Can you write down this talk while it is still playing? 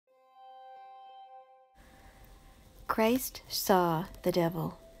Christ saw the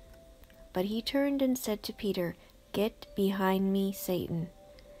devil, but he turned and said to Peter, "Get behind me, Satan.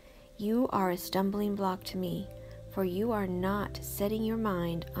 You are a stumbling block to me, for you are not setting your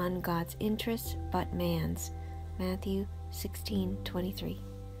mind on God's interests but man's." Matthew 16:23.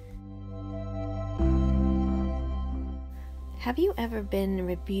 Have you ever been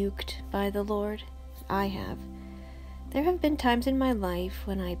rebuked by the Lord? I have. There have been times in my life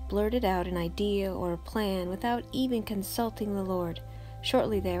when I blurted out an idea or a plan without even consulting the Lord.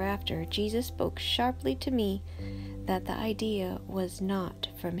 Shortly thereafter, Jesus spoke sharply to me that the idea was not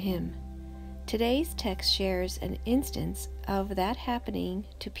from Him. Today's text shares an instance of that happening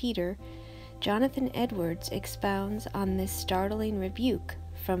to Peter. Jonathan Edwards expounds on this startling rebuke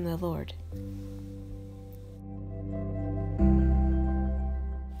from the Lord.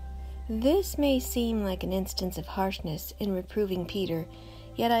 This may seem like an instance of harshness in reproving Peter,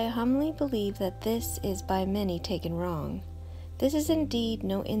 yet I humbly believe that this is by many taken wrong. This is indeed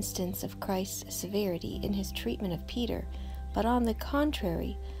no instance of Christ's severity in his treatment of Peter, but on the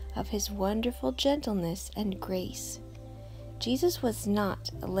contrary, of his wonderful gentleness and grace. Jesus was not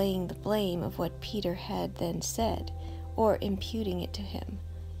laying the blame of what Peter had then said, or imputing it to him,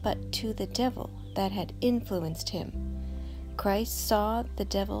 but to the devil that had influenced him. Christ saw the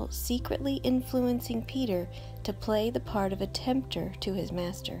devil secretly influencing Peter to play the part of a tempter to his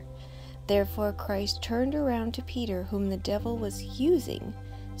master. Therefore Christ turned around to Peter, whom the devil was using,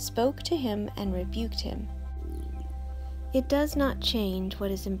 spoke to him, and rebuked him. It does not change what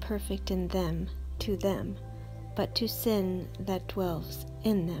is imperfect in them to them, but to sin that dwells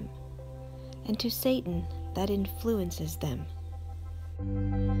in them, and to Satan that influences them.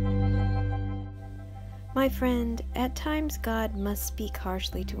 My friend, at times God must speak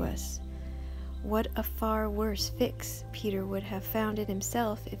harshly to us. What a far worse fix Peter would have found in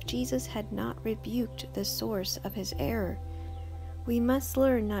himself if Jesus had not rebuked the source of his error. We must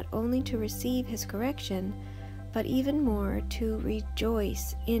learn not only to receive his correction, but even more to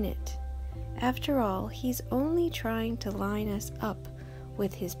rejoice in it. After all, he's only trying to line us up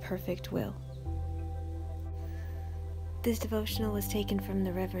with his perfect will. This devotional was taken from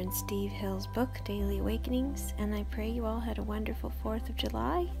the Reverend Steve Hills book, Daily Awakenings, and I pray you all had a wonderful 4th of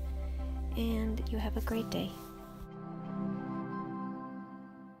July, and you have a great day.